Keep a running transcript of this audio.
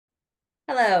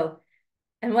Hello,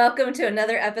 and welcome to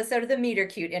another episode of the Meter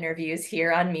Cute interviews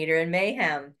here on Meter and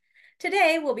Mayhem.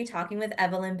 Today, we'll be talking with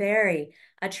Evelyn Berry,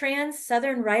 a trans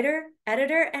Southern writer,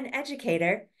 editor, and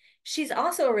educator. She's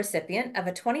also a recipient of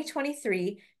a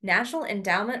 2023 National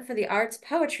Endowment for the Arts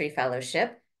Poetry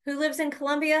Fellowship, who lives in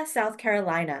Columbia, South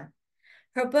Carolina.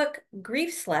 Her book,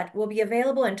 Grief Slut, will be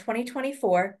available in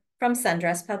 2024 from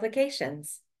Sundress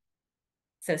Publications.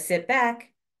 So sit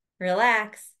back,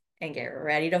 relax, and get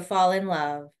ready to fall in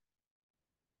love.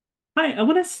 Hi, I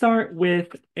want to start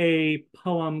with a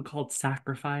poem called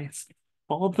Sacrifice.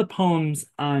 All of the poems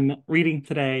I'm reading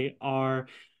today are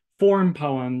form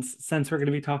poems, since we're going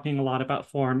to be talking a lot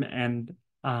about form and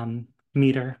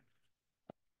meter.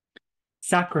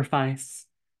 Sacrifice.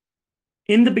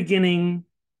 In the beginning,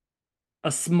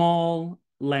 a small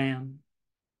lamb,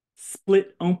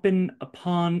 split open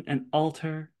upon an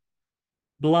altar,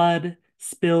 blood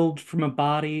spilled from a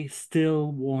body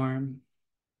still warm.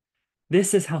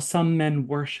 This is how some men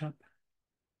worship.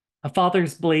 A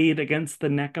father's blade against the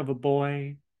neck of a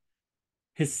boy,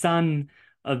 his son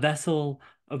a vessel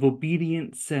of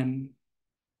obedient sin.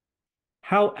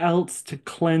 How else to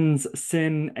cleanse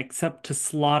sin except to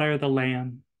slaughter the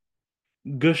lamb,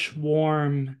 gush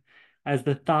warm as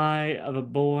the thigh of a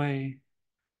boy,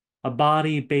 a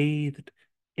body bathed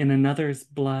in another's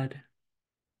blood,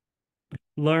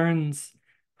 learns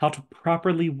how to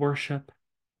properly worship,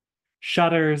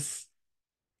 shudders,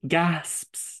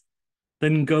 gasps,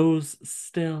 then goes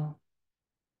still.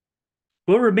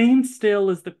 What remains still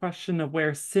is the question of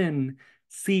where sin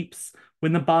seeps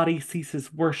when the body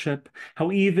ceases worship,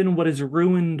 how even what is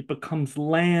ruined becomes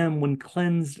lamb when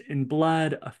cleansed in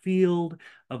blood, a field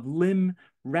of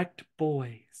limb-wrecked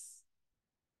boys.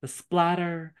 The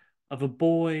splatter of a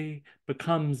boy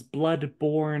becomes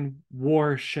blood-borne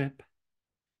warship.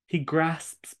 He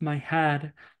grasps my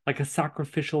head like a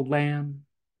sacrificial lamb.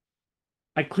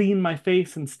 I clean my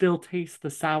face and still taste the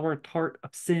sour tart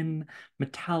of sin,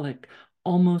 metallic,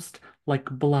 almost like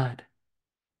blood.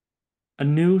 A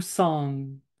new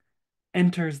song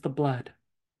enters the blood,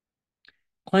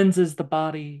 cleanses the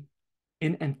body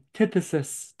in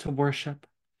antithesis to worship.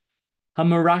 How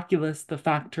miraculous the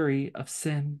factory of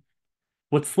sin.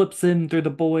 What slips in through the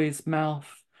boy's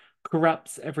mouth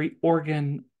corrupts every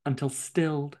organ until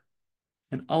stilled,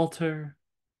 an altar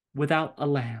without a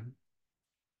lamb.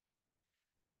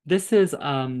 This is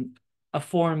a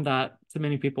form that to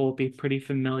many people will be pretty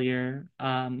familiar,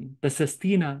 the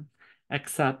sestina,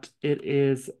 except it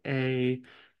is a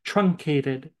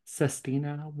truncated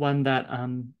sestina, one that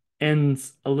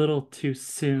ends a little too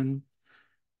soon,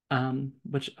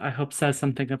 which I hope says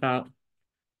something about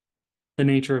the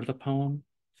nature of the poem.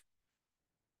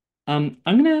 I'm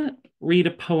gonna read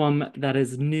a poem that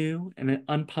is new and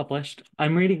unpublished.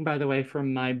 I'm reading, by the way,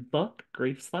 from my book,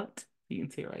 Grief Slut. You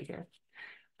can see it right here.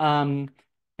 Um,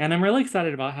 and I'm really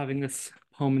excited about having this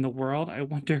poem in the world. I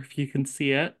wonder if you can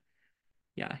see it.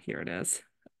 Yeah, here it is.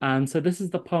 So this is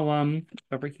the poem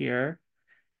over here.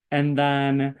 And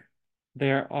then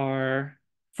there are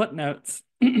footnotes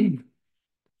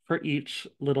for each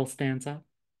little stanza.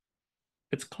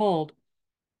 It's called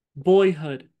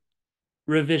Boyhood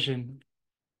Revision.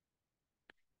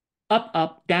 Up,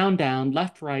 up, down, down,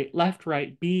 left,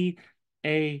 right, B,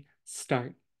 A,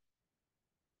 start.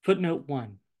 Footnote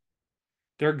 1.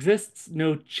 There exists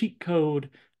no cheat code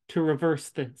to reverse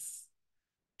this,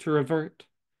 to revert,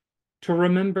 to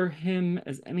remember him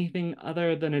as anything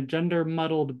other than a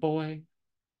gender-muddled boy.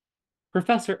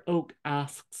 Professor Oak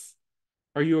asks,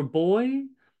 "Are you a boy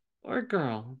or a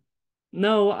girl?"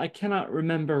 No, I cannot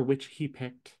remember which he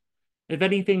picked. If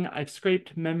anything, I've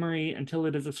scraped memory until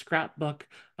it is a scrapbook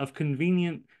of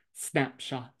convenient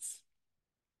snapshots.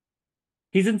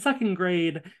 He's in second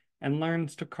grade and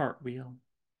learns to cartwheel.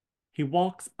 He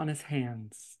walks on his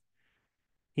hands.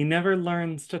 He never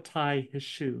learns to tie his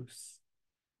shoes.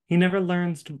 He never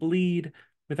learns to bleed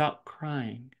without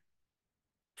crying.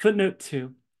 Footnote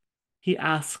 2. He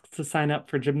asks to sign up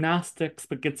for gymnastics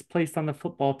but gets placed on the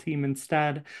football team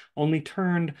instead, only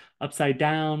turned upside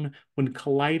down when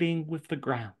colliding with the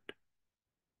ground.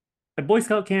 At Boy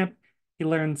Scout camp, he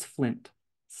learns flint,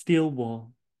 steel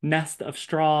wool, nest of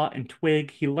straw and twig.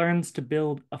 He learns to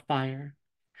build a fire.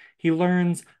 He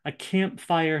learns a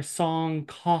campfire song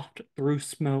coughed through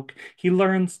smoke. He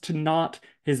learns to knot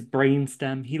his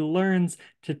brainstem. He learns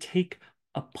to take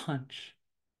a punch.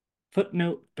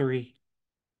 Footnote 3.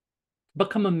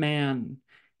 Become a man.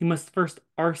 He must first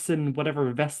arson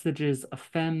whatever vestiges of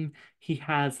femme he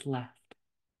has left.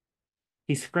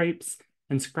 He scrapes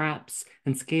and scraps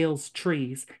and scales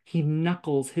trees. He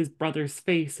knuckles his brother's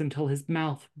face until his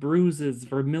mouth bruises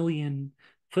vermilion.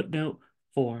 Footnote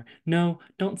 4. No,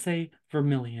 don't say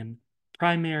vermilion.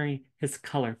 Primary, his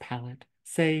color palette.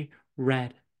 Say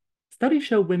red. Studies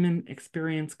show women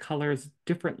experience colors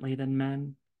differently than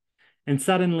men. And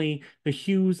suddenly, the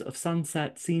hues of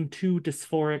sunset seem too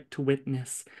dysphoric to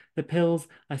witness. The pills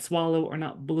I swallow are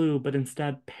not blue, but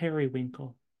instead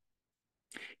periwinkle.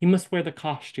 He must wear the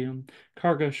costume,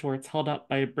 cargo shorts held up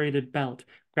by a braided belt,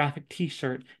 graphic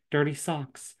t-shirt, dirty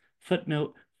socks.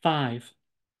 Footnote 5.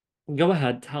 Go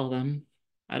ahead, tell them.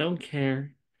 I don't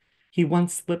care. He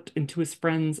once slipped into his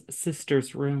friend's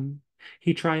sister's room.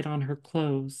 He tried on her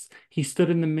clothes. He stood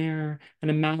in the mirror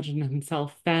and imagined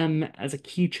himself femme as a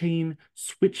keychain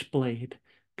switchblade.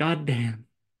 Goddamn,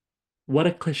 what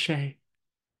a cliche.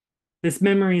 This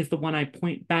memory is the one I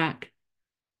point back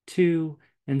to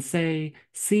and say,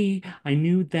 see, I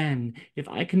knew then. If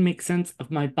I can make sense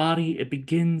of my body, it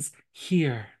begins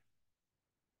here.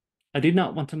 I did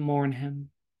not want to mourn him,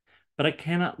 but I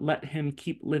cannot let him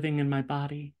keep living in my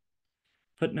body.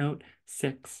 Footnote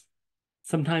 6.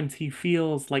 Sometimes he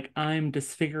feels like I'm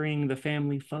disfiguring the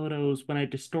family photos when I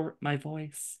distort my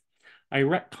voice. I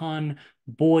retcon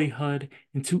boyhood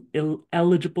into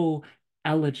eligible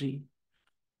elegy.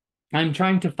 I'm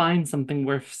trying to find something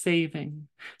worth saving,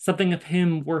 something of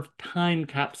him worth time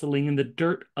capsuling in the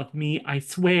dirt of me. I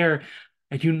swear,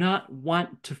 I do not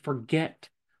want to forget.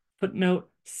 Footnote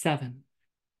 7.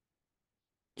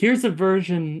 Here's a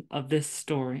version of this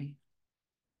story.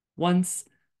 Once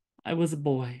I was a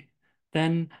boy,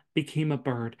 then became a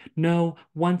bird. No,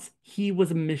 once he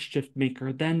was a mischief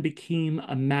maker, then became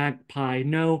a magpie.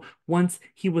 No, once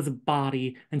he was a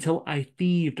body until I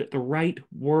thieved the right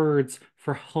words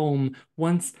for home.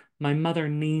 Once my mother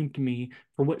named me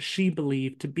for what she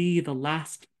believed to be the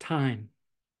last time.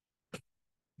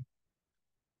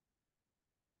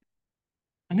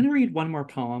 I'm going to read one more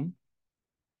poem.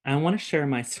 I want to share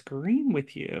my screen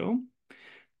with you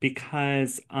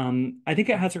because I think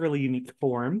it has a really unique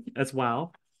form as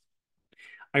well.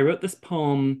 I wrote this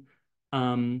poem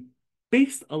um,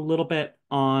 based a little bit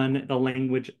on the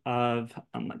language of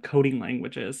like coding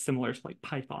languages, similar to like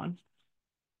Python.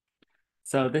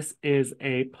 So this is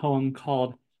a poem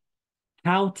called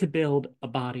How to Build a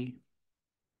Body.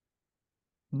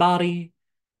 Body,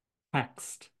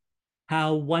 text.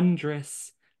 How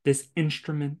wondrous this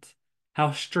instrument.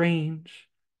 How strange.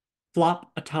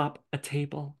 Flop atop a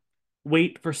table.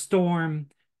 Wait for storm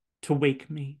to wake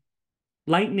me.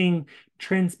 Lightning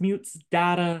transmutes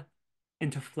data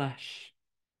into flesh.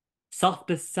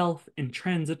 Softest self in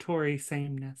transitory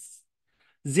sameness.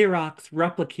 Xerox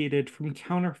replicated from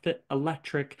counterfeit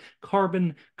electric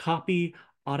carbon copy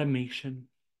automation.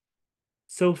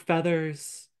 Sew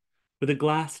feathers with a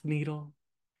glass needle.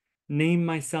 Name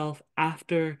myself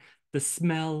after the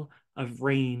smell of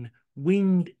rain,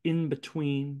 winged in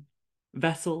between.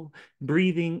 Vessel,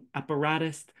 breathing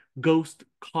apparatus, ghost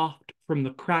coughed from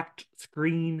the cracked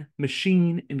screen,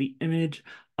 machine in the image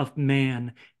of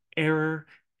man. Error,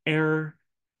 error,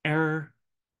 error.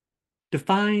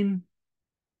 Define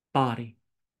body.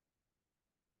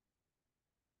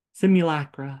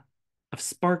 Simulacra of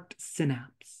sparked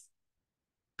synapse.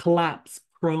 Collapse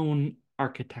prone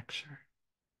architecture.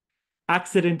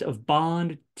 Accident of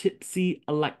bond tipsy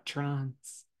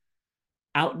electrons.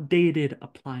 Outdated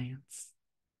appliance.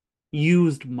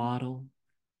 Used model.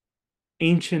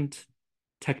 Ancient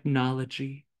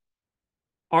technology.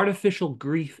 Artificial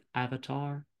grief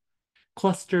avatar.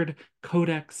 Clustered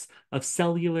codex of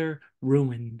cellular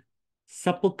ruin.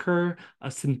 Sepulcher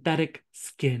of synthetic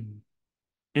skin.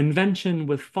 Invention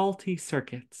with faulty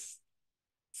circuits.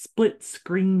 Split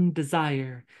screen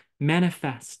desire.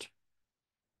 Manifest.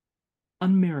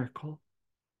 Unmiracle.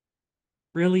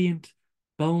 Brilliant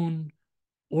bone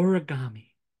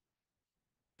origami.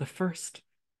 The first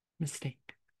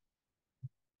mistake.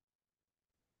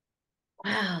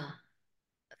 Wow.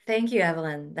 Thank you,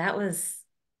 Evelyn. That was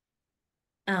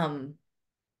um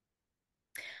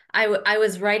I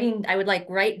was writing, I would like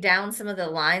write down some of the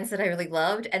lines that I really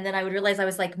loved, and then I would realize I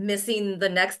was like missing the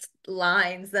next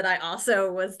lines that I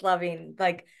also was loving.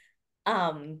 Like,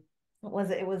 what was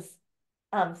it? It was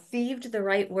thieved the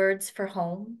right words for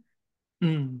home.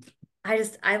 Mm,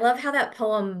 I love how that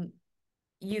poem,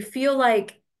 you feel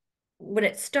like when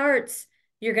it starts,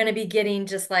 you're gonna be getting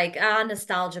just like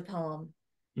nostalgia poem.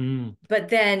 mm. But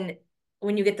then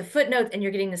when you get the footnotes and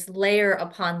you're getting this layer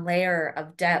upon layer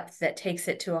of depth that takes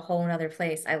it to a whole nother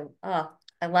place.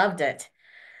 I loved it.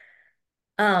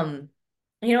 Um,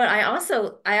 you know what?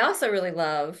 I also really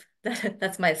love that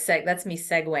that's me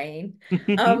segueing.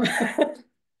 Um,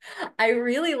 I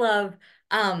really love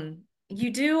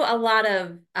you do a lot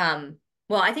of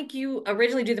Well, I think you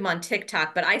originally do them on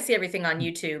TikTok, but I see everything on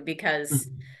YouTube because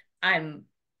Mhm. I'm,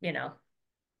 you know,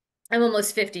 I'm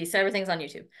almost 50, so everything's on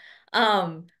YouTube.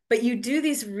 But you do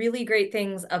these really great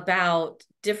things about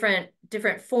different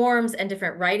forms and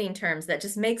different writing terms that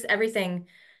just makes everything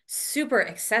super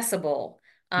accessible.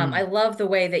 I Mm. love the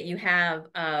way that you have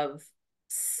of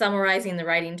summarizing the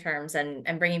writing terms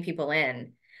and bringing people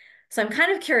in. So I'm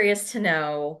kind of curious to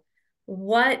know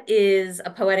what is a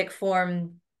poetic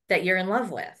form that you're in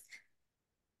love with?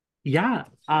 Yeah,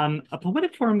 a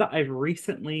poetic form that I've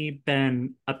recently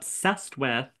been obsessed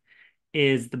with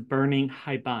is the Burning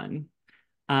Haibun,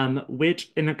 which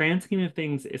in the grand scheme of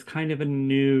things is kind of a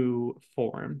new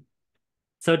form.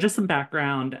 So just some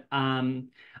background. I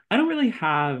don't really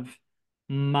have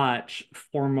much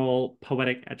formal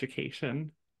poetic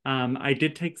education. I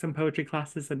did take some poetry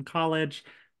classes in college,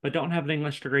 but don't have an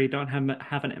English degree, don't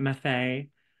have an MFA.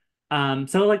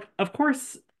 So like, of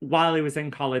course, while I was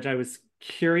in college, I was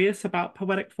curious about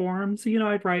poetic forms.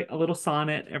 I'd write a little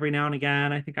sonnet every now and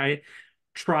again. I think I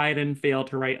tried and failed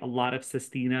to write a lot of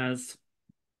sestinas,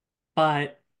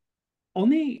 but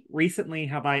only recently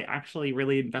have I actually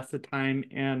really invested time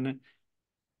in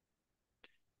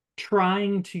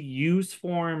trying to use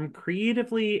form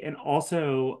creatively and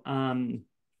also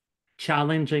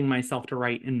challenging myself to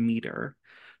write in meter.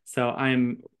 So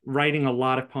I'm writing a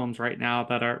lot of poems right now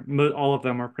that are all of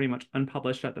them are pretty much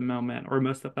unpublished at the moment, or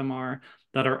most of them are,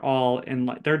 that are all in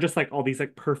like they're just like all these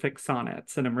like perfect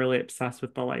sonnets, and I'm really obsessed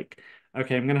with the like,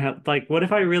 okay, I'm gonna have like, what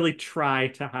if I really try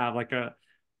to have like a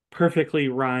perfectly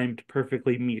rhymed,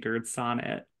 perfectly metered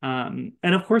sonnet. And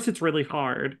of course, it's really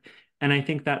hard. And I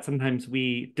think that sometimes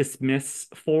we dismiss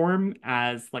form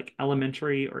as like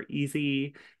elementary or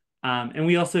easy. And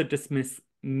we also dismiss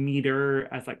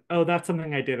meter as like, oh, that's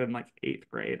something I did in like eighth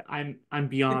grade. I'm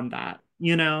beyond that.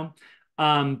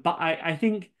 But I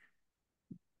think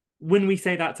when we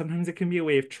say that, sometimes it can be a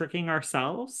way of tricking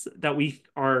ourselves that we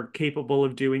are capable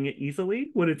of doing it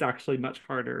easily when it's actually much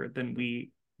harder than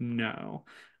we know.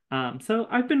 So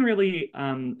I've been really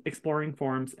exploring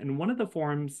forms, and one of the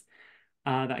forms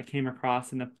that I came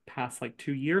across in the past like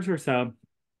 2 years or so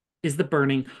is the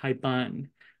Burning Haibun.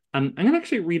 I'm going to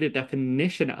actually read a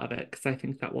definition of it because I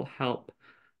think that will help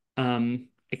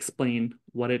explain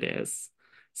what it is.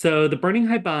 So the Burning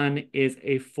Haibun is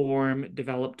a form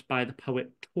developed by the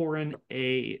poet Torrin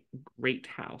A.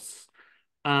 Greathouse.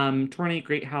 Torrin A.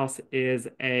 Greathouse is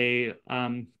a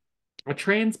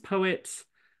trans poet,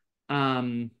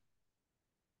 um,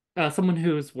 someone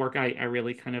whose work I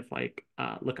really kind of like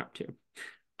look up to.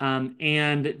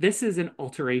 And this is an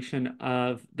alteration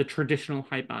of the traditional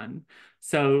haibun.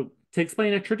 So to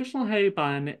explain, a traditional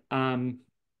haibun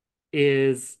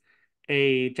is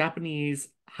a Japanese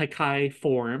haikai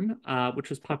form, which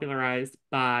was popularized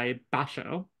by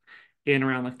Basho in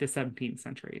around like the 17th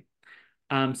century.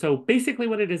 So basically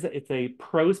what it is, it's a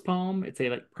prose poem. It's a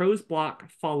like prose block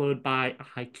followed by a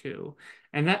haiku.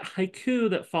 And that haiku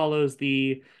that follows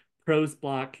the prose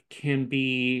block can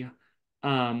be,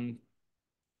 um,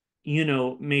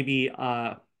 maybe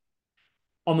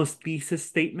almost thesis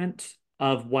statement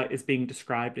of what is being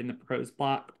described in the prose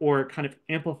block, or kind of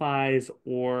amplifies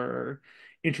or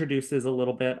introduces a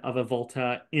little bit of a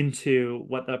volta into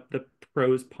what the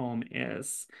prose poem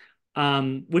is.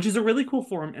 Which is a really cool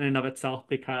form in and of itself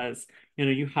because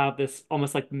you have this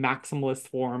almost like maximalist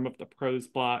form of the prose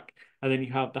block, and then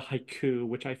you have the haiku,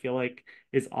 which I feel like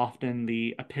is often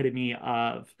the epitome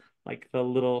of like the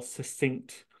little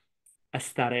succinct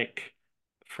aesthetic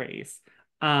phrase.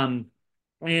 Um,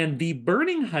 and the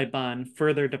burning haibun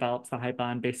further develops the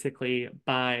haibun basically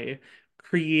by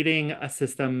creating a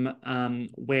system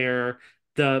where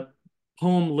the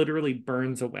poem literally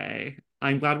burns away.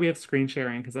 I'm glad we have screen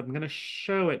sharing because I'm going to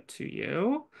show it to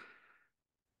you.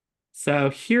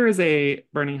 So here is a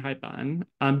burning haibun.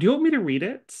 Do you want me to read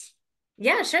it?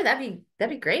 Yeah, sure, that'd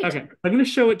be great. Okay, I'm going to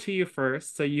show it to you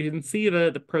first so you can see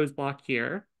the prose block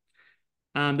here.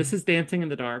 This is Dancing in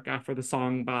the Dark after the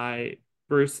song by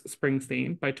Bruce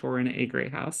Springsteen by Torrin A.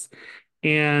 Greathouse.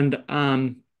 And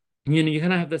you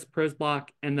kind of have this prose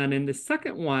block, and then in the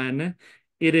second one,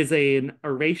 it is an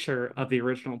erasure of the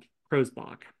original prose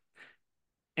block.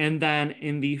 And then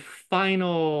in the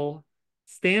final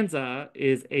stanza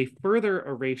is a further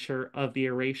erasure of the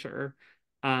erasure,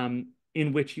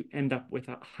 in which you end up with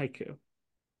a haiku.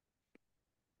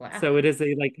 So Wow. it is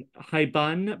a like high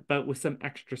bun, but with some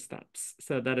extra steps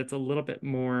so that it's a little bit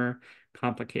more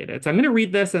complicated. So I'm going to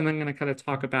read this and then I'm going to kind of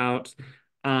talk about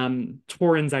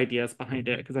Torrin's ideas behind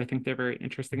it because I think they're very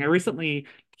interesting. I recently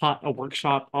taught a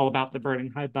workshop all about the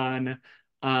burning high bun.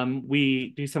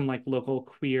 We do some like local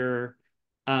queer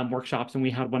workshops, and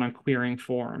we had one on queering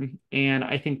form. And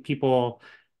I think people,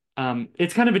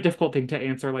 it's kind of a difficult thing to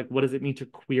answer, like, what does it mean to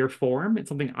queer form? It's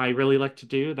something I really like to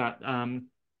do that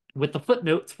with the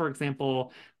footnotes, for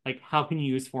example, like how can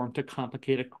you use form to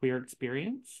complicate a queer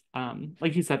experience?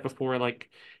 Like you said before, like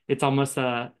it's almost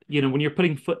when you're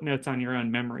putting footnotes on your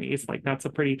own memories, like that's a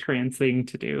pretty trans thing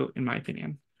to do, in my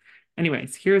opinion.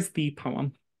 Anyways, here's the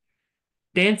poem.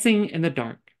 Dancing in the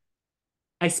dark.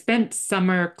 I spent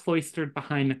summer cloistered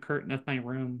behind the curtain of my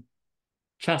room,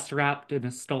 chest wrapped in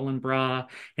a stolen bra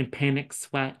and panic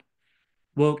sweat.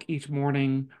 Woke each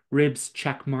morning, ribs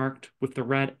checkmarked with the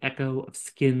red echo of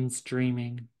skins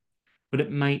dreaming what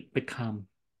it might become.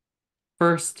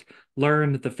 First,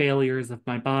 learned the failures of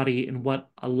my body and what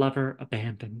a lover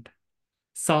abandoned.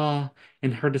 Saw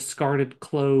in her discarded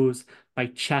clothes my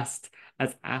chest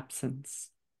as absence.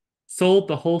 Sold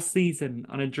the whole season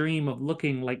on a dream of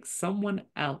looking like someone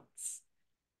else.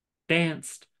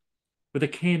 Danced with a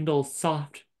candle's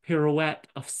soft pirouette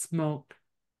of smoke.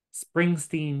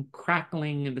 Springsteen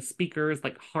crackling in the speakers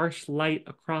like harsh light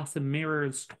across a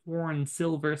mirror's torn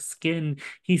silver skin.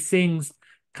 He sings,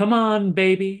 "Come on,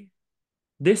 baby.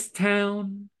 This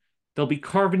town, they'll be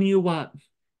carving you up.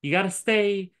 You gotta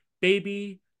stay,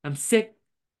 baby. I'm sick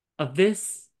of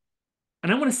this."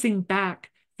 And I want to sing back,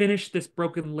 finish this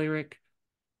broken lyric.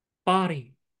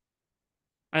 Body.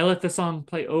 I let the song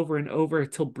play over and over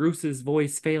till Bruce's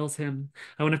voice fails him.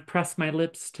 I want to press my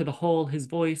lips to the hole his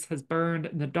voice has burned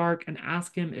in the dark and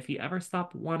ask him if he ever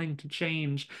stopped wanting to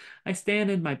change. I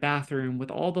stand in my bathroom with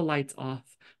all the lights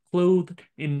off, clothed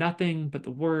in nothing but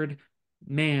the word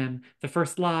man, the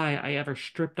first lie I ever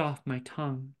stripped off my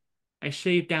tongue. I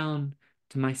shave down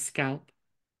to my scalp.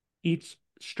 Each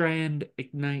strand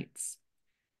ignites.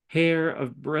 Hair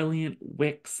of brilliant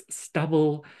wicks,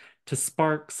 stubble to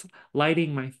sparks,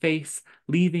 lighting my face,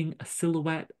 leaving a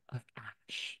silhouette of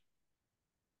ash.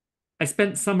 I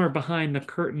spent summer behind the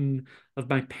curtain of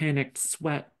my panicked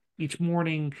sweat. Each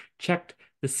morning, checked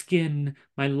the skin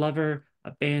my lover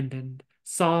abandoned,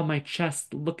 saw my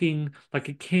chest looking like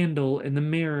a candle in the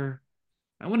mirror.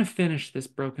 I want to finish this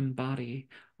broken body.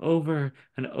 Over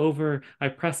and over, I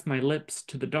press my lips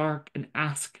to the dark and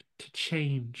ask to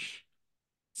change.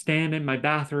 Stand in my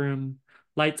bathroom,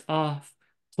 lights off,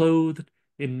 clothed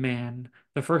in man,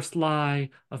 the first lie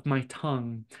of my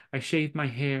tongue. I shave my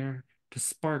hair to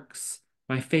sparks,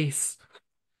 my face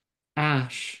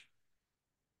ash.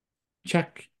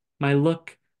 Check my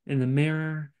look in the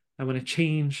mirror. I want to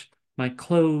change my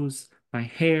clothes, my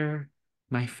hair,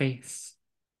 my face.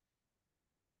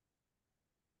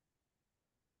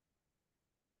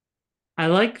 I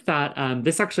like that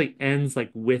this actually ends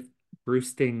like with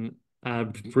Bruce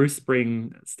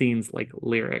Springsteen's like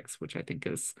lyrics, which I think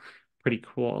is pretty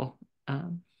cool.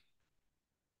 Um,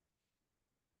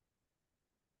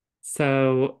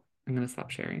 so I'm gonna stop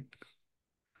sharing.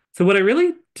 So what I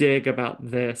really dig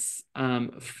about this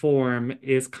form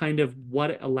is kind of what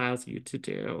it allows you to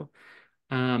do.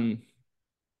 Um,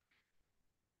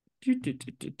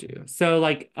 So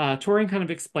like Turing kind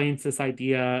of explains this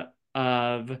idea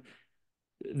of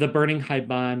the burning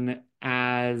Haibun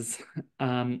as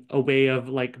a way of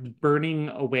like burning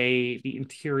away the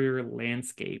interior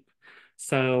landscape.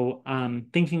 So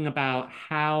thinking about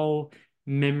how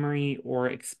memory or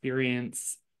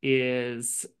experience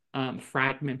is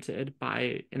fragmented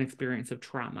by an experience of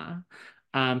trauma.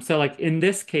 So like in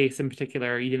this case in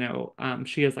particular,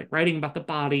 she is like writing about the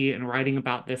body and writing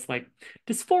about this like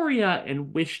dysphoria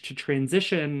and wish to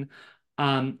transition.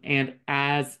 And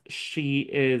as she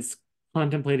is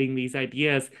contemplating these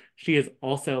ideas, she is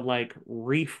also like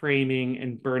reframing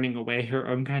and burning away her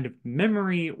own kind of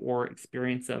memory or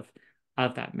experience of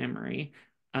that memory.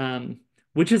 Um,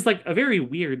 which is like a very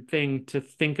weird thing to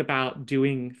think about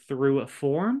doing through a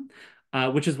form,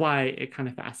 which is why it kind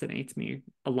of fascinates me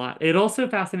a lot. It also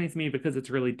fascinates me because it's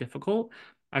really difficult.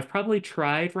 I've probably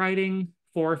tried writing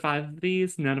 4 or 5 of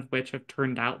these, none of which have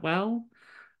turned out well.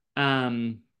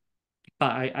 Um,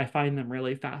 but I find them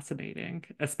really fascinating,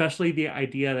 especially the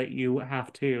idea that you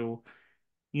have to,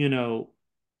 you know,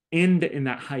 end in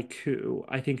that haiku.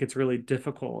 I think it's really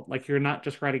difficult. Like you're not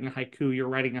just writing a haiku, you're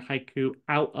writing a haiku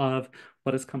out of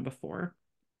what has come before.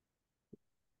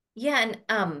 Yeah, and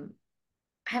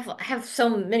I have so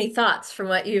many thoughts from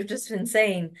what you've just been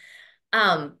saying.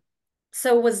 Um,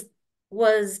 so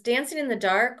was Dancing in the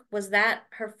Dark, was that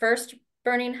her first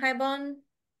Burning Haibun?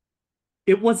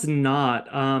 It was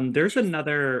not. There's She's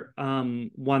another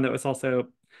one that was also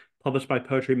published by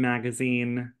Poetry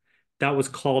Magazine that was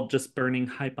called just Burning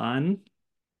Haibun.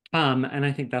 And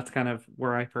I think that's kind of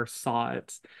where I first saw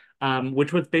it,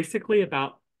 which was basically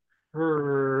about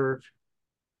her.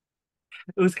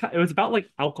 it was about like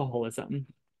alcoholism,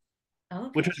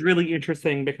 which was Okay. really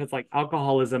interesting because like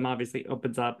alcoholism obviously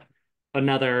opens up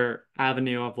another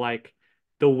avenue of like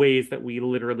the ways that we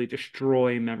literally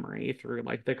destroy memory through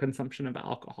like the consumption of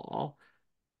alcohol.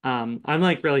 I'm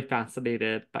like really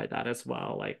fascinated by that as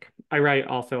well. Like I write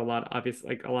also a lot, obviously,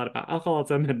 like a lot about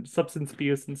alcoholism and substance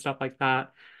abuse and stuff like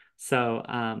that. So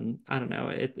I don't know,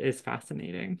 it is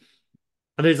fascinating.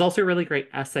 And there's also a really great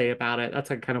essay about it. That's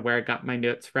like kind of where I got my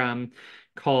notes from,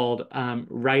 called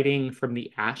Writing from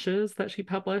the Ashes that she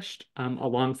published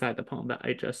alongside the poem that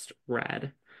I just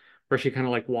read, where she kind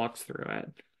of like walks through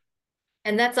it.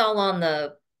 And that's all on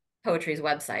the poetry's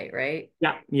website, right?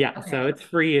 Yeah, yeah. So Okay. it's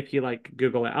free if you like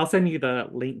Google it. I'll send you the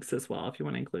links as well if you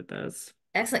want to include those.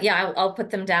 Excellent. Yeah, I'll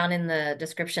put them down in the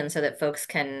description so that folks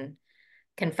can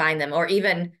find them. Or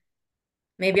even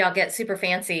maybe I'll get super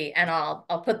fancy and I'll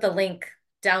put the link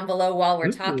down below while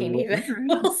we're talking Ooh, even.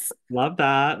 all right. Love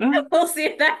that. We'll see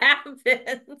if that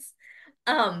happens.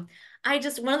 Um, I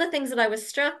just one of the things that I was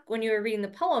struck when you were reading the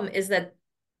poem is that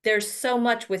there's so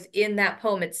much within that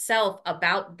poem itself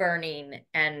about burning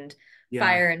and Yeah.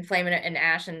 fire and flame and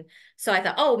ash. And so I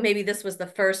thought, oh, maybe this was the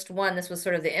first one. This was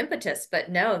sort of the impetus, but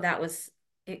no,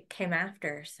 it came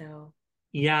after. So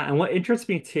Yeah, and what interests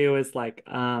me too is like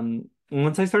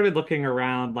once I started looking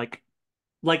around like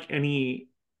any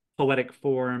poetic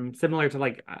form, similar to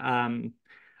like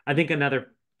I think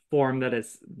another form that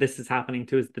is this is happening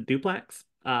to is the duplex,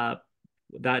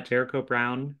 that Jericho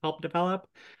Brown helped develop,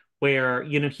 where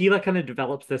he like kind of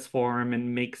develops this form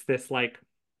and makes this like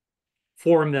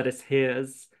form that is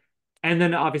his. And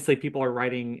then obviously people are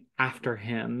writing after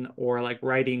him or like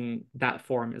writing that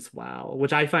form as well,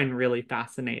 which I find really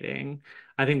fascinating.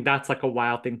 I think that's like a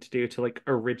wild thing to do, to like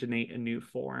originate a new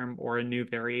form or a new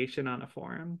variation on a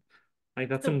form. Like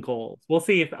that's some so goals. We'll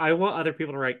see if I want other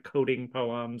people to write coding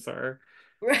poems, or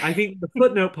I right. think the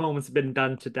footnote poem has been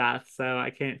done to death, so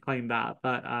I can't claim that.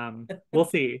 But we'll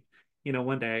see.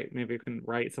 One day maybe we can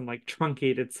write some like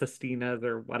truncated sestinas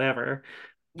or whatever.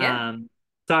 Yeah. Um,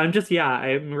 so I'm just, yeah,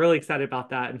 I'm really excited about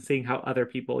that and seeing how other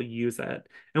people use it.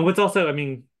 And what's also, I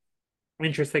mean,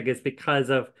 interesting is because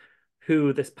of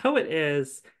who this poet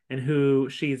is and who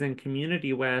she's in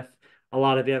community with, a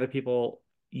lot of the other people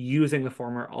using the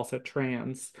form are also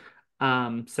trans.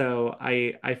 So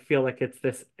I feel like it's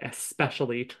this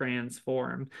especially trans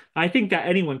form. I think that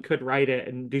anyone could write it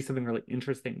and do something really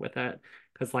interesting with it.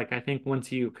 Because like I think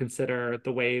once you consider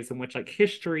the ways in which like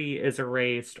history is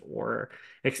erased or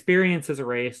experience is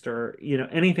erased, or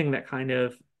anything that kind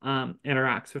of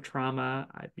interacts with trauma,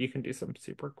 you can do some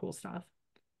super cool stuff.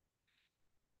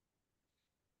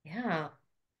 Yeah.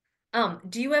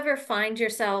 Do you ever find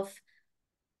yourself,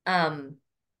 um,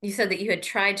 you said that you had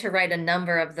tried to write a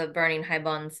number of the Burning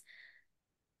Haibuns.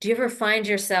 Do you ever find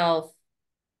yourself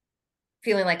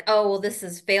feeling like, oh, well, this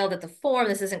has failed at the form,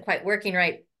 this isn't quite working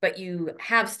right, but you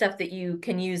have stuff that you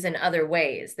can use in other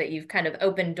ways, that you've kind of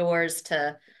opened doors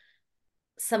to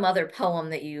some other poem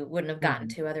that you wouldn't have gotten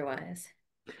Mhm. to otherwise?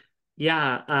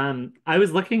 Yeah, I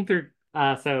was looking through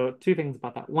so two things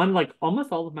about that. One, like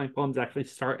almost all of my poems actually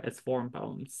start as form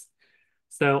poems.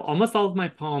 So almost all of my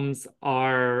poems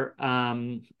are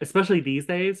especially these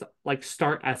days, like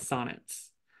start as sonnets.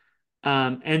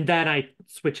 And then I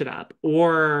switch it up.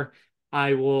 Or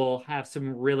I will have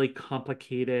some really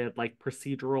complicated like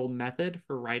procedural method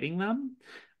for writing them.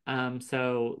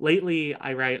 So lately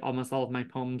I write almost all of my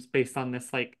poems based on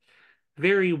this like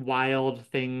very wild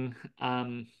thing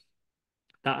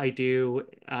that I do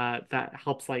that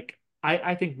helps like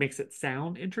I think makes it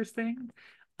sound interesting.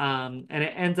 And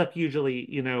it ends up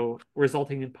usually,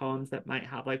 resulting in poems that might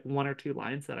have like one or two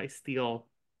lines that I steal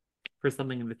for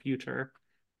something in the future.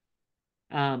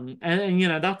 And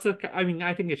that's I mean,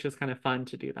 I think it's just kind of fun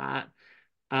to do that.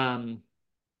 Um,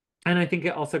 and I think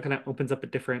it also kind of opens up a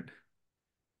different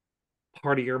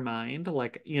part of your mind.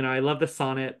 Like, I love the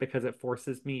sonnet because it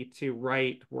forces me to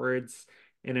write words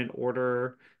in an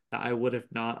order that I would have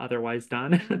not otherwise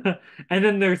done. And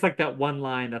then there's like that one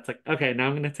line that's like, okay, now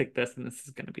I'm going to take this and this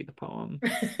is going to be the poem.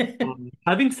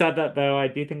 Having said that, though, I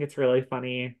do think it's really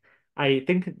funny. I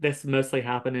think this mostly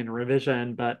happened in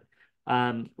revision, but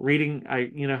reading, I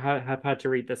have had to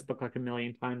read this book like a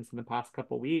million times in the past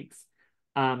couple weeks.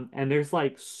 And there's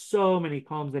like so many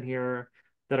poems in here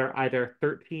that are either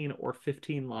 13 or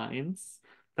 15 lines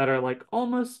that are like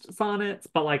almost sonnets,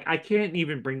 but like I can't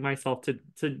even bring myself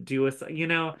to do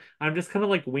I'm just kind of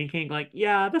like winking, like,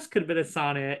 yeah, this could have been a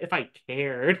sonnet if I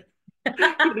cared.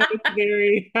 It's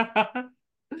very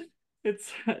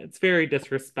it's very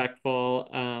disrespectful,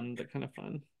 but kind of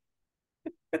fun.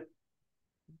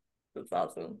 That's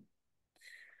awesome.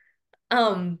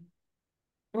 Um,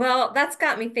 Well, that's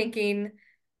got me thinking,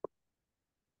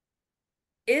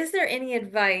 is there any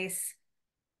advice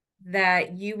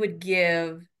that you would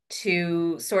give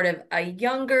to sort of a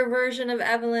younger version of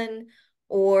Evelyn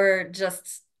or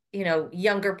just,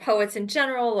 younger poets in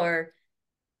general, or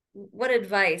what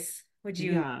advice would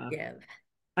you Yeah. give?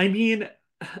 I mean,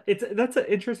 that's an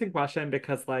interesting question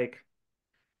because like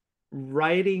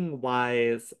writing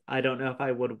wise, I don't know if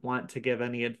I would want to give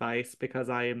any advice because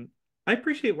I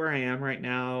appreciate where I am right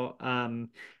now.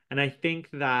 And I think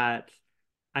that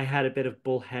I had a bit of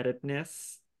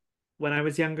bullheadedness when I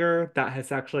was younger that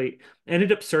has actually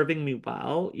ended up serving me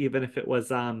well, even if it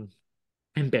was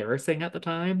embarrassing at the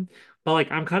time. But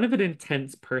like I'm kind of an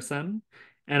intense person.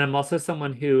 And I'm also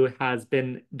someone who has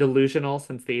been delusional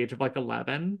since the age of like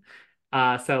 11.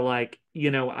 So like,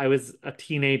 I was a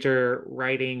teenager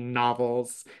writing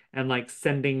novels and like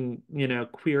sending,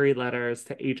 query letters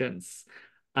to agents,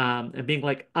 and being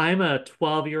like, I'm a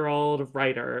 12-year-old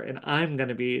writer and I'm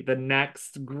gonna be the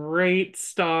next great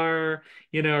star,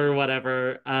 or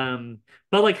whatever.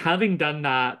 But like having done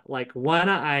that, like one,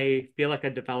 I feel like I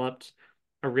developed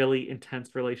a really intense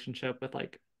relationship with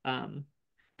like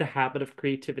the habit of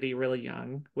creativity really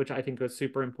young, which I think was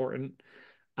super important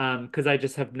because I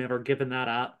just have never given that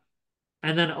up.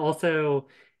 And then also,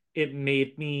 it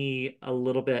made me a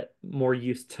little bit more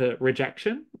used to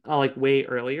rejection, like way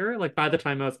earlier. Like by the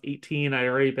time I was 18, I'd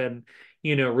already been,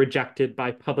 rejected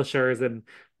by publishers and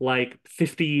like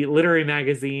 50 literary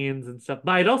magazines and stuff.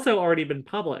 But I'd also already been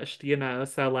published,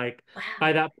 So like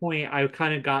by Wow. that point, I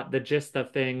kind of got the gist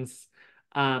of things.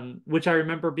 Which I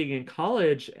remember being in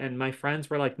college and my friends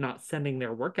were like not sending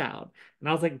their workout. And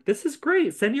I was like, this is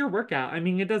great. Send your workout. I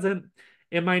mean,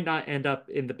 it might not end up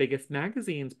in the biggest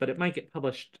magazines, but it might get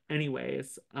published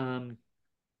anyways. And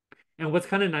what's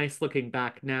kind of nice looking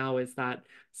back now is that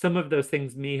some of those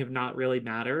things may have not really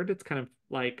mattered. It's kind of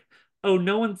like, oh,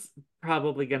 no one's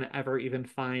probably going to ever even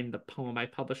find the poem I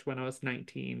published when I was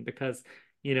 19 because,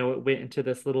 it went into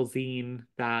this little zine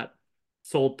that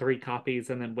sold 3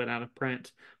 copies and then went out of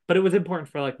print. But it was important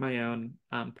for like my own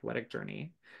poetic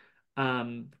journey.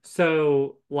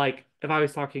 So like if I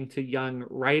was talking to young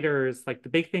writers, like the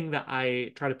big thing that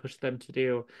I try to push them to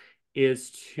do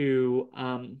is to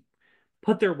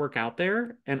put their work out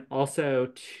there and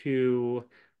also to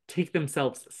take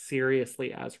themselves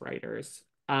seriously as writers.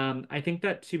 I think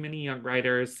that too many young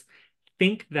writers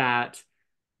think that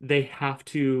they have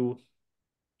to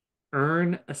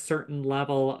earn a certain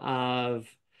level of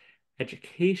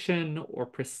education or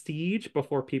prestige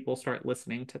before people start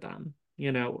listening to them.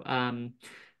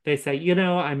 They say,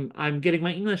 I'm getting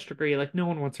my English degree. Like no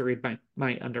one wants to read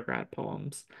my undergrad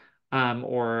poems.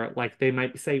 Or like they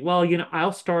might say, well,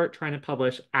 I'll start trying to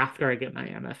publish after I get my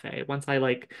MFA, once I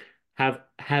like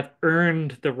have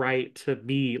earned the right to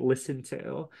be listened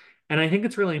to. And I think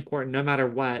it's really important, no matter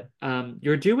what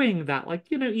you're doing, that like,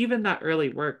 even that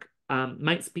early work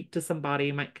might speak to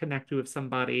somebody, might connect you with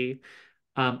somebody.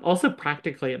 Also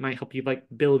practically, it might help you like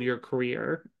build your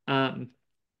career.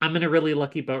 I'm in a really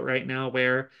lucky boat right now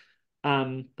where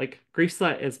like Grief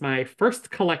Slut is my first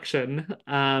collection.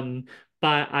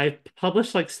 But I've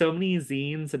published like so many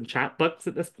zines and chapbooks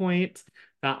at this point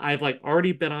that I've like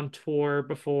already been on tour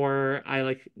before. I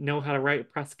like know how to write a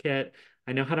press kit.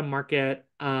 I know how to market.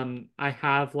 I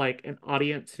have like an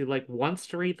audience who like wants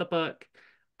to read the book.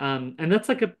 And that's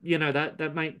like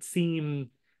that might seem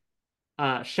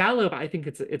shallow, but I think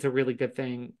it's a really good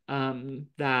thing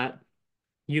that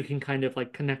you can kind of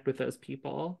like connect with those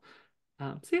people.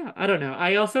 So yeah, I don't know.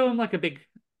 I also am like a big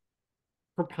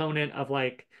proponent of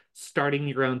like starting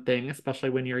your own thing, especially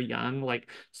when you're young. Like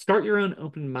start your own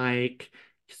open mic,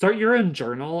 start your own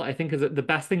journal. I think is the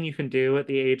best thing you can do at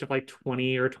the age of like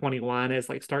 20 or 21 is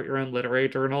like start your own literary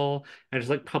journal and just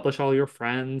like publish all your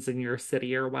friends in your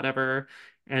city or whatever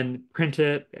and print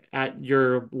it at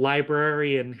your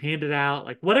library and hand it out.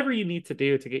 Like whatever you need to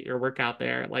do to get your work out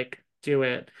there, like do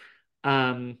it.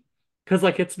 Um, because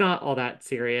like it's not all that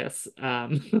serious. I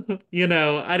don't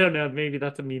know, maybe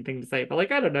that's a mean thing to say, but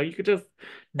like I don't know, you could just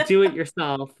do it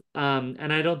yourself.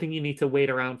 And I don't think you need to wait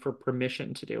around for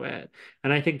permission to do it.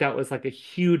 And I think that was like a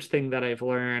huge thing that I've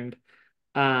learned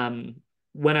um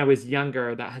when I was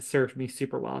younger that has served me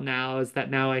super well now is that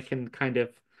now I can kind of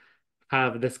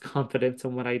have this confidence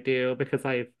in what I do because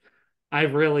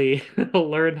I've really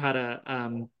learned how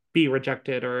to be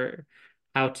rejected or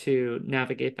how to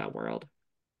navigate that world.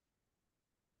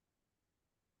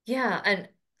 Yeah, and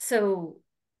so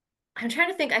I'm trying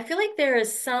to think. I feel like there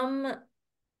is some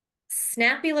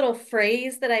snappy little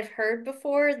phrase that I've heard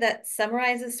before that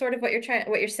summarizes sort of what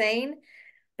you're saying,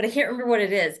 but I can't remember what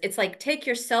it is. It's like take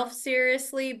yourself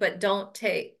seriously, but don't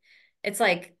take It's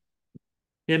like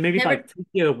Yeah, maybe never. like take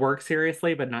your work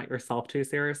seriously, but not yourself too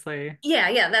seriously. Yeah,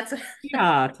 yeah, that's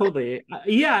Yeah, totally.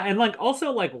 Yeah, and like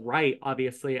also like write,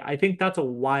 obviously. I think that's a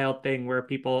wild thing where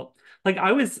people like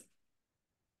I was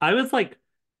like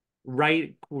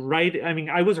I mean,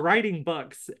 I was writing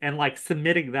books and like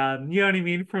submitting them, you know what I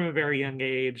mean, from a very young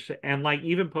age. And like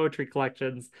even poetry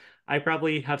collections, I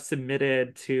probably have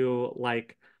submitted to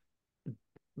like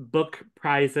book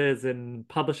prizes and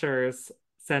publishers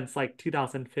since like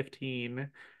 2015.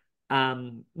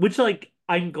 Which like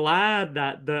I'm glad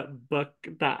that the book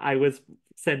that I was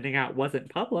sending out wasn't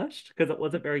published because it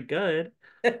wasn't very good.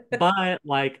 But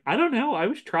like I don't know, I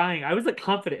was trying. I was like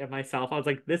confident in myself. I was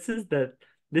like, this is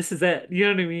it. You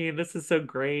know what I mean? This is so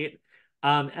great.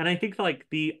 And I think like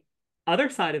the other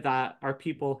side of that are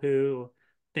people who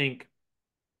think,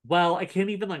 well, I can't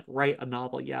even like write a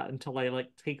novel yet until I like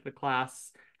take the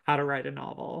class how to write a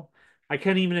novel. I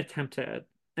can't even attempt it.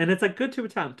 And it's like good to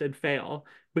attempt and fail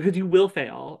because you will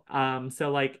fail.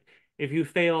 So like if you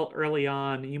fail early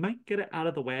on, you might get it out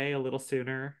of the way a little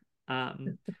sooner.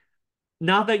 Um,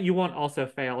 Not that you won't also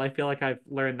fail. I feel like I've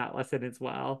learned that lesson as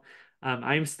well.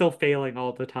 I'm still failing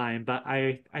all the time, but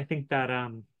I think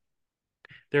that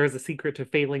there is a secret to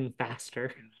failing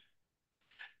faster.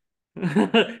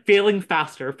 Failing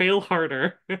faster, fail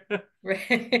harder.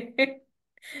 right.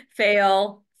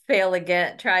 Fail, fail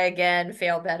again, try again,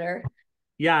 fail better.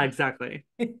 Yeah, exactly.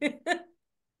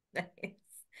 Nice.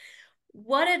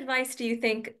 What advice do you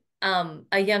think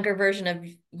a younger version of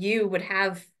you would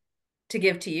have to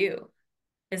give to you?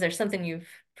 Is there something you've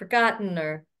forgotten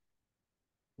or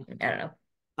I don't know.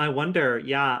 I wonder,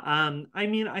 yeah. I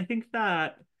mean, I think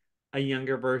that a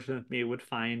younger version of me would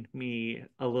find me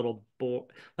a little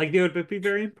like they would be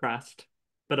very impressed,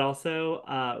 but also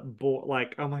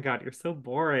like, oh my God, you're so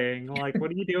boring. Like, what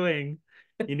are you doing?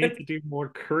 You need to do more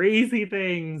crazy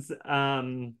things.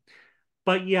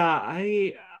 But yeah,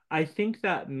 I think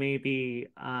that maybe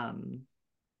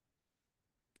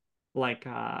like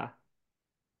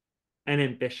an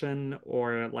ambition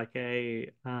or like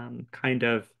a kind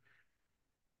of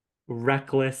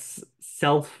reckless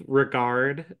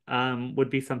self-regard would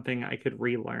be something I could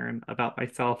relearn about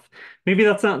myself. Maybe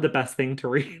that's not the best thing to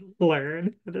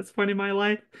relearn at this point in my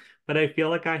life, but I feel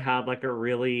like I had like a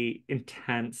really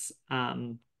intense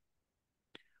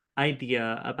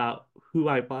idea about who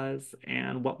I was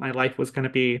and what my life was going to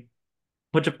be,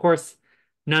 which of course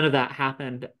none of that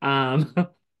happened.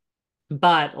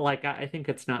 But like I think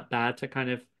it's not bad to kind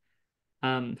of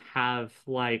have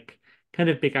like kind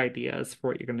of big ideas for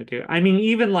what you're going to do. I mean,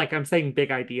 even like I'm saying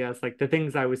big ideas, like the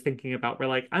things I was thinking about were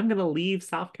like, I'm going to leave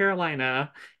South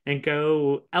Carolina and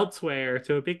go elsewhere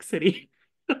to a big city.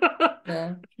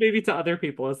 Yeah. Maybe to other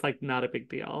people, it's like not a big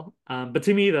deal. But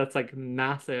to me, that's like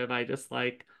massive. I just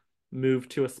like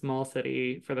moved to a small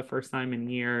city for the first time in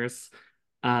years.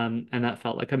 And that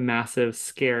felt like a massive,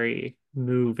 scary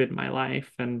move in my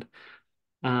life. And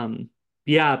um,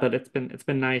 yeah, but it's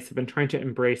been nice. I've been trying to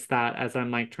embrace that as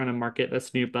I'm like trying to market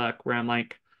this new book where I'm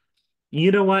like,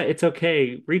 you know what? It's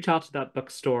okay. Reach out to that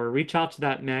bookstore, reach out to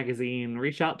that magazine,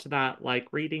 reach out to that like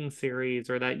reading series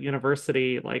or that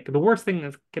university. Like the worst thing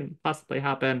that can possibly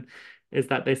happen is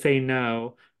that they say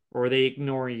no or they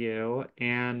ignore you.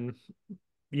 And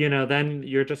then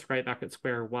you're just right back at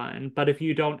square one. But if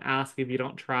you don't ask, if you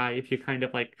don't try, if you kind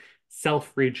of like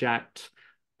self-reject,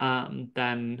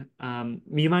 then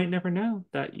you might never know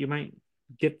that you might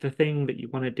get the thing that you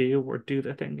want to do or do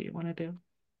the thing that you want to do.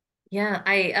 Yeah,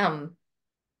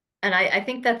 and I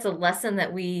think that's a lesson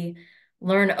that we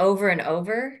learn over and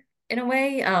over in a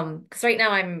way. Because right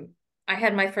now I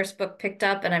had my first book picked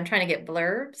up and I'm trying to get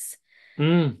blurbs.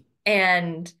 Mm,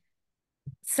 And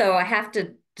so I have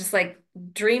to just like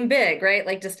dream big, right?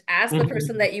 Like just ask the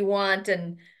person mhm. that you want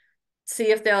and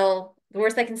see if the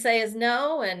worst they can say is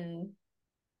no. And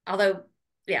although,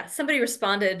 yeah, somebody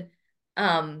responded,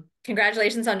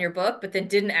 congratulations on your book, but then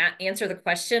didn't answer the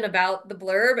question about the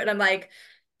blurb. And I'm like,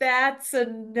 that's a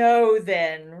no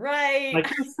then, right? I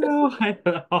guess so.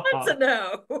 That's a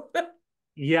no.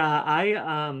 Yeah,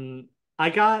 I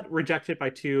got rejected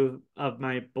by two of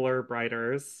my blurb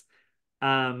writers.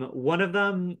 One of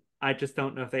them, I just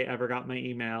don't know if they ever got my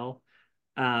email,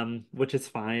 which is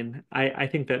fine. I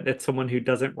think that it's someone who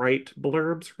doesn't write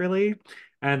blurbs really.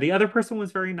 And the other person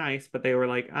was very nice, but they were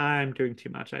like, I'm doing too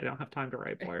much. I don't have time to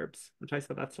write blurbs, which I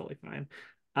said that's totally fine.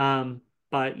 Um,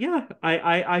 but yeah,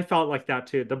 I felt like that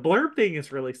too. The blurb thing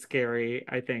is really scary,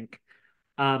 I think.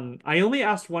 I only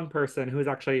asked one person who was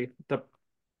actually the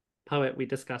poet we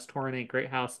discussed, torrin,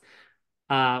 greathouse,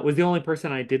 was the only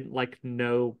person I didn't like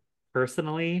know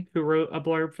personally who wrote a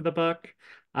blurb for the book.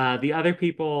 The other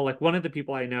people, like one of the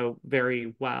people I know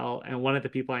very well, and one of the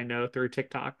people I know through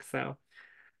TikTok. So,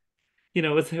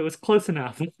 it was close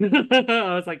enough.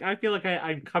 I was like, I feel like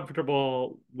I'm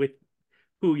comfortable with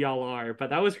who y'all are, but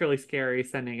that was really scary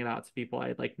sending it out to people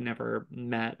I'd like never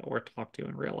met or talked to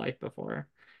in real life before.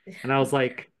 And I was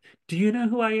like, do you know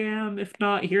who I am? If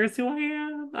not, here's who I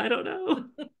am. I don't know.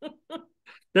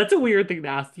 That's a weird thing to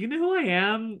ask. Do you know who I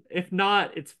am? If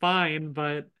not, it's fine,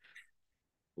 but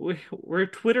we're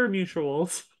Twitter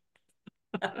mutuals.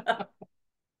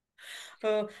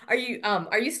 Oh, are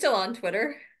you still on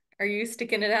Twitter? Are you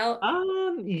sticking it out?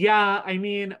 Yeah, I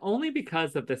mean, only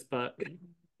because of this book.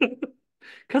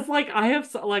 Because like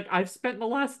I've spent the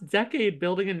last decade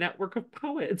building a network of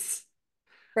poets.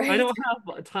 I Right. don't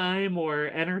have time or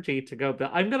energy to go,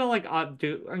 but I'm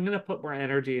gonna put more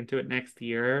energy into it next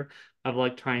year of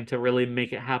like trying to really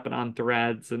make it happen on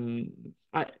threads and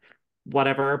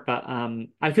whatever. But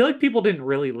I feel like people didn't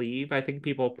really leave. I think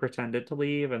people pretended to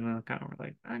leave and then kind of were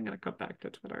like, I'm gonna go back to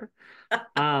Twitter.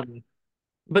 Um,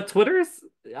 but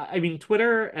I mean,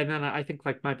 Twitter, and then I think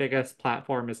like my biggest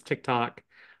platform is TikTok.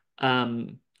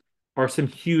 Um, are some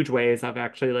huge ways I've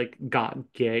actually like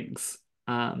got gigs.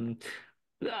 Um,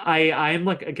 I'm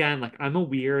like again like I'm a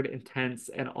weird, intense,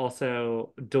 and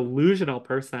also delusional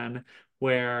person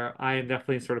where I am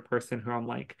definitely the sort of person who I'm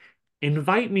like,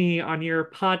 invite me on your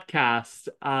podcast,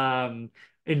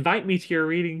 invite me to your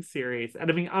reading series.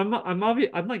 And I mean I'm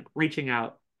like reaching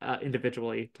out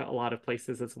individually to a lot of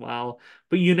places as well,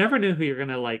 but you never know who you're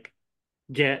gonna like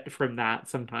get from that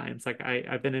sometimes. Like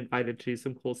I've been invited to do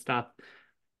some cool stuff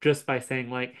just by saying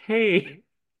like, hey,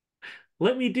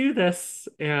 let me do this.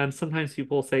 And sometimes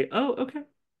people say, oh, okay.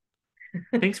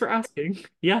 Thanks for asking.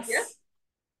 Yeah. Yes.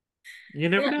 You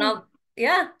never Yeah. know. No.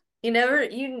 Yeah. You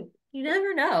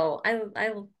never know.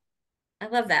 I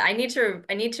love that. I need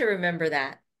to remember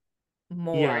that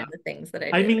more in Yeah. the things that I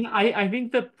I do. mean, I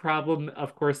think the problem,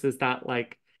 of course, is that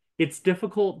like it's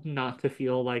difficult not to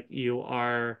feel like you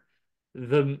are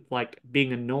like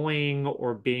being annoying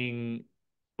or being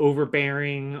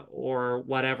overbearing or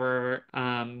whatever.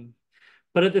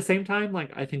 But at the same time,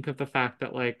 like I think of the fact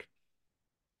that like,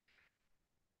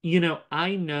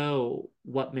 I know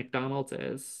what McDonald's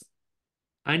is.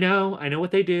 I know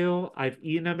what they do. I've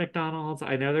eaten at McDonald's.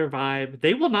 I know their vibe.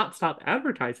 They will not stop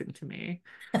advertising to me.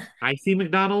 I see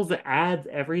McDonald's ads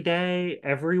every day,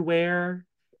 everywhere.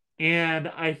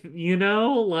 And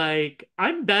like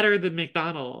I'm better than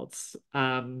McDonald's.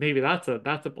 Maybe that's a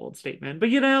bold statement. But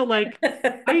like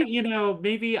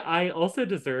maybe I also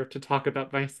deserve to talk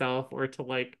about myself or to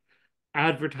like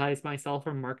advertise myself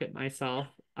or market myself.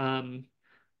 And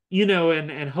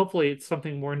hopefully it's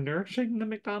something more nourishing than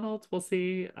McDonald's. We'll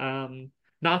see.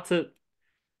 Not to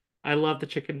I love the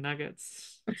chicken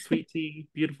nuggets, sweet tea,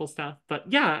 beautiful stuff.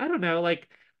 But yeah, I don't know. Like,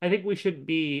 I think we shouldn't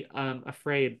be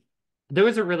afraid. There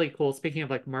was a really cool, speaking of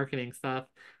like marketing stuff,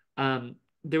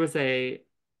 there was a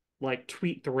like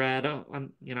tweet thread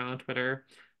on Twitter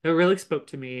that really spoke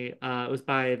to me. It was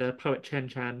by the poet Chen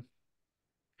Chen,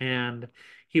 and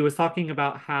he was talking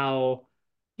about how,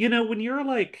 when you're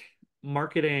like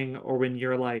marketing or when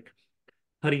you're like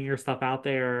putting your stuff out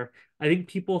there, I think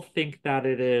people think that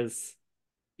it is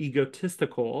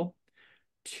egotistical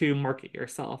to market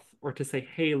yourself or to say,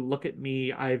 hey, look at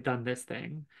me, I've done this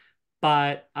thing.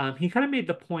 But he kind of made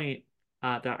the point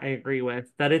that I agree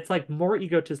with that it's like more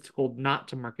egotistical not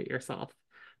to market yourself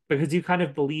because you kind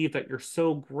of believe that you're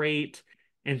so great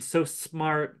and so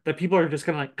smart that people are just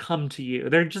gonna like come to you.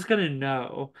 They're just gonna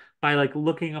know by like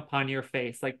looking upon your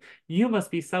face. Like you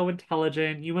must be so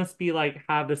intelligent. You must be like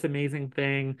have this amazing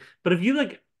thing. But if you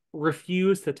like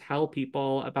refuse to tell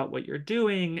people about what you're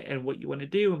doing and what you want to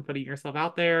do and putting yourself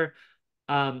out there,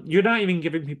 you're not even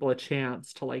giving people a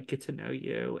chance to like get to know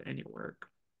you and your work.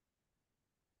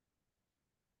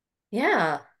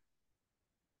 Yeah.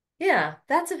 Yeah.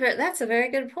 That's a very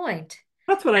good point.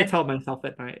 That's what I And tell myself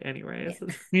at night, yeah. anyways.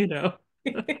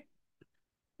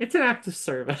 It's an act of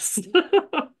service.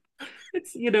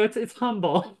 It's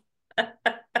humble.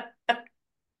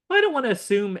 I don't want to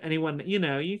assume anyone,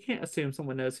 you can't assume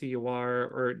someone knows who you are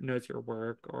or knows your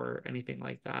work or anything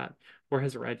like that or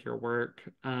has read your work.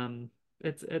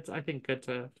 It's I think good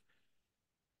to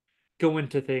go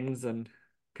into things and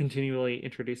continually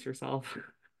introduce yourself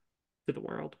to the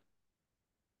world.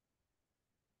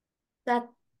 That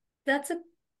that's a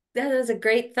that is a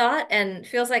great thought and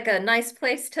feels like a nice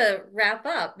place to wrap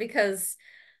up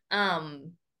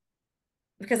um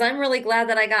because I'm really glad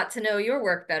that I got to know your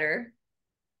work better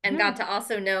and Yeah. got to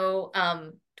also know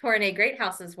Torrin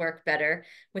Greathouse's work better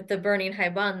with the Burning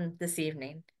Haibun this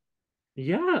evening.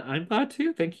 Yeah, I'm glad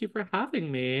too. Thank you for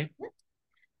having me.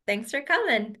 Thanks for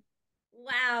coming.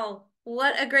 Wow,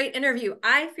 what a great interview.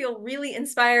 I feel really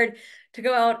inspired to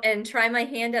go out and try my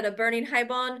hand at a Burning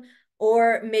Haibun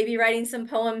or maybe writing some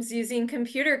poems using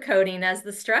computer coding as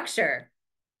the structure.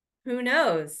 Who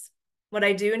knows? What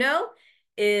I do know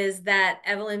is that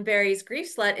Evelyn Berry's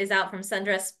Grief Slut is out from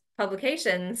Sundress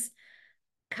Publications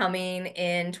coming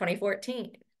in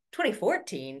 2014.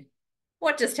 2014?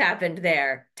 What just happened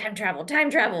there? Time travel, time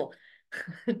travel.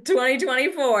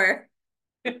 2024.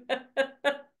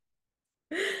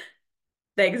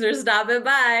 Thanks for stopping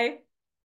by.